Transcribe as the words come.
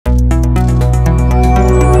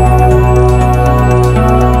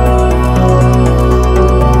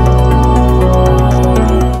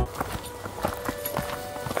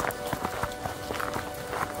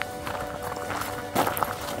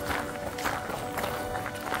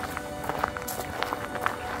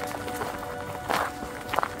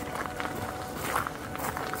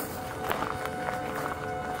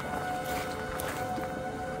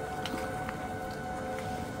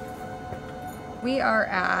we are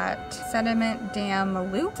at Sediment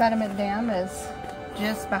Dam Loop. Sediment Dam is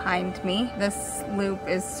just behind me. This loop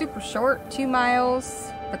is super short, 2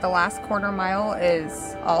 miles, but the last quarter mile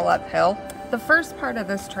is all uphill. The first part of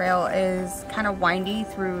this trail is kind of windy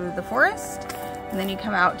through the forest, and then you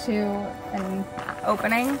come out to an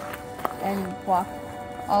opening and walk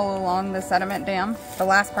all along the sediment dam. The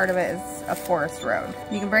last part of it is a forest road.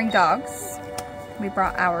 You can bring dogs. We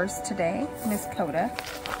brought ours today, Miss Coda.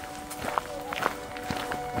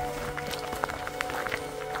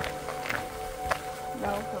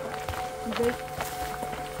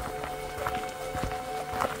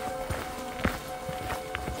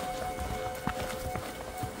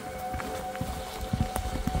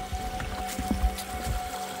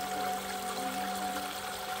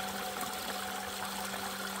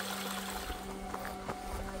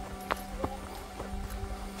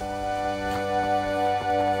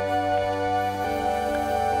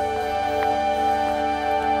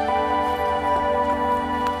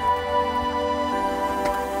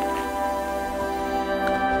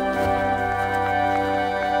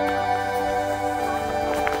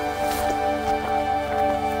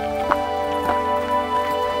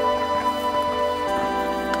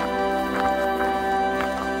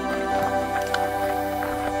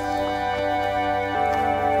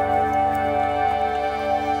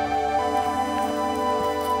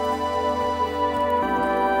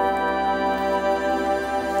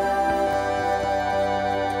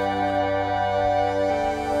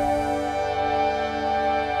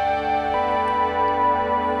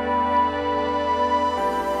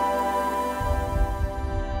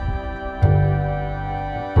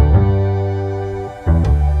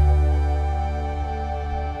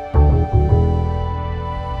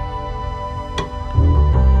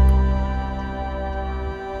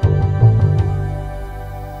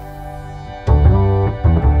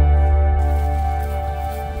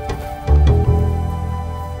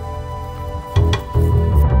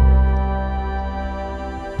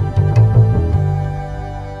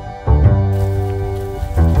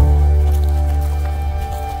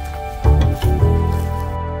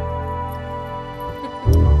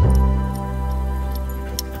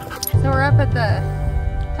 At the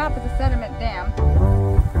top of the sediment dam.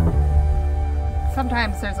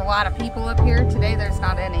 Sometimes there's a lot of people up here. Today there's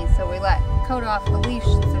not any, so we let Coda off the leash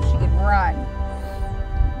so she could run.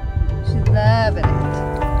 She's loving it.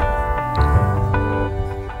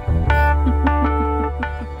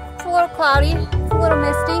 It's a little cloudy, it's a little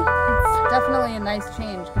misty. It's definitely a nice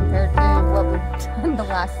change compared to what we've done the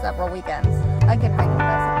last several weekends. I could hike with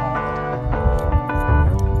us all the time.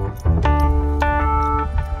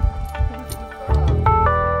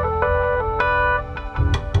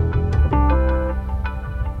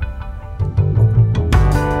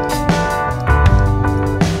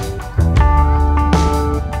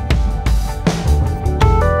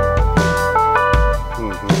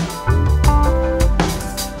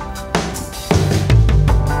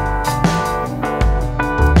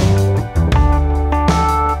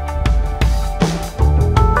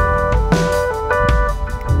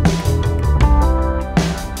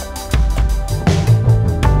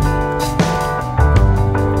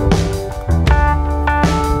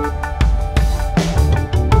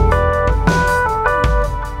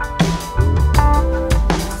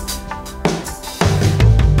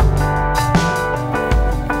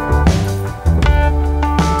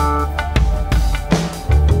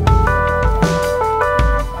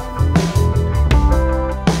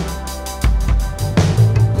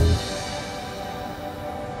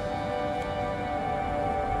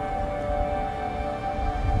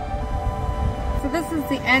 This is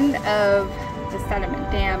the end of the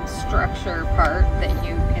sediment dam structure part that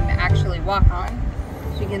you can actually walk on.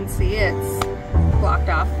 As you can see, it's blocked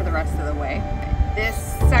off for the rest of the way. This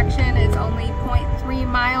section is only 0.3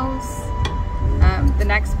 miles. The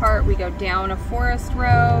next part, we go down a forest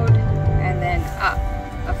road and then up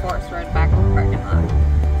a forest road back to the parking lot.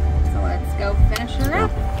 So let's go finish her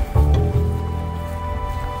up.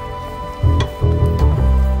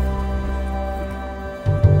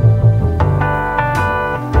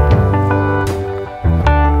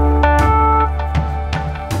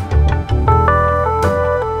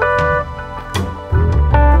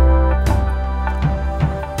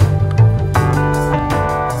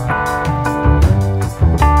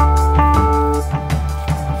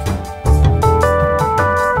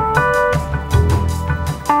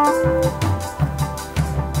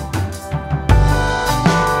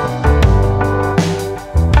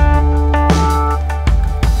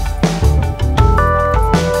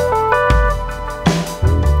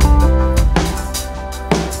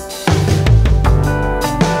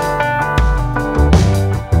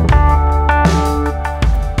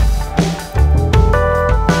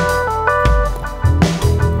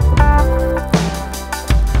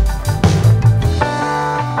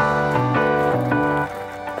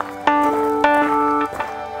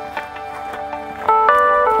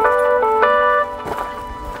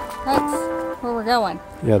 going.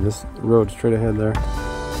 Yeah, this road straight ahead there.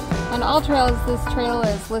 On all trails, this trail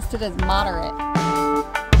is listed as moderate.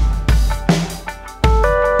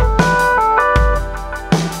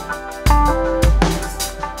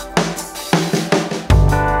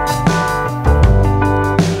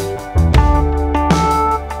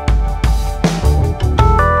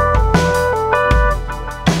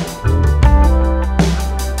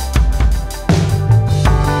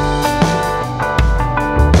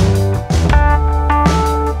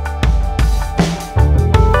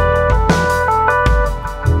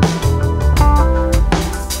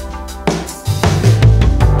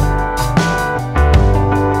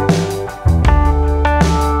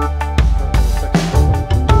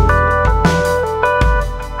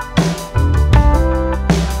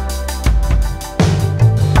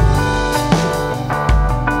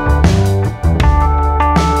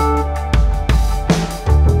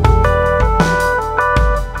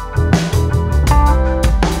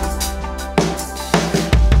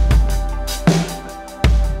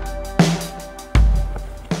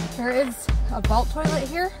 There is a vault toilet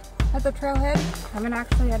here at the trailhead. I haven't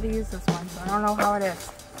actually had to use this one, so I don't know how it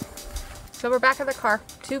is. So we're back at the car.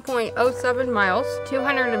 2.07 miles,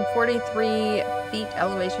 243 feet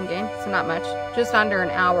elevation gain, so not much. Just under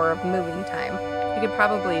an hour of moving time. You could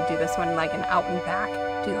probably do this one like an out and back,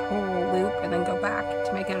 do the whole loop and then go back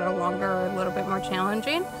to make it a longer, a little bit more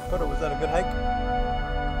challenging. But was that a good hike?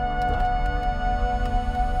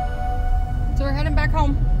 So we're heading back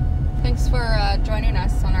home. Thanks for joining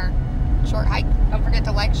us on our short hike. Don't forget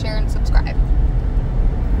to like, share, and subscribe.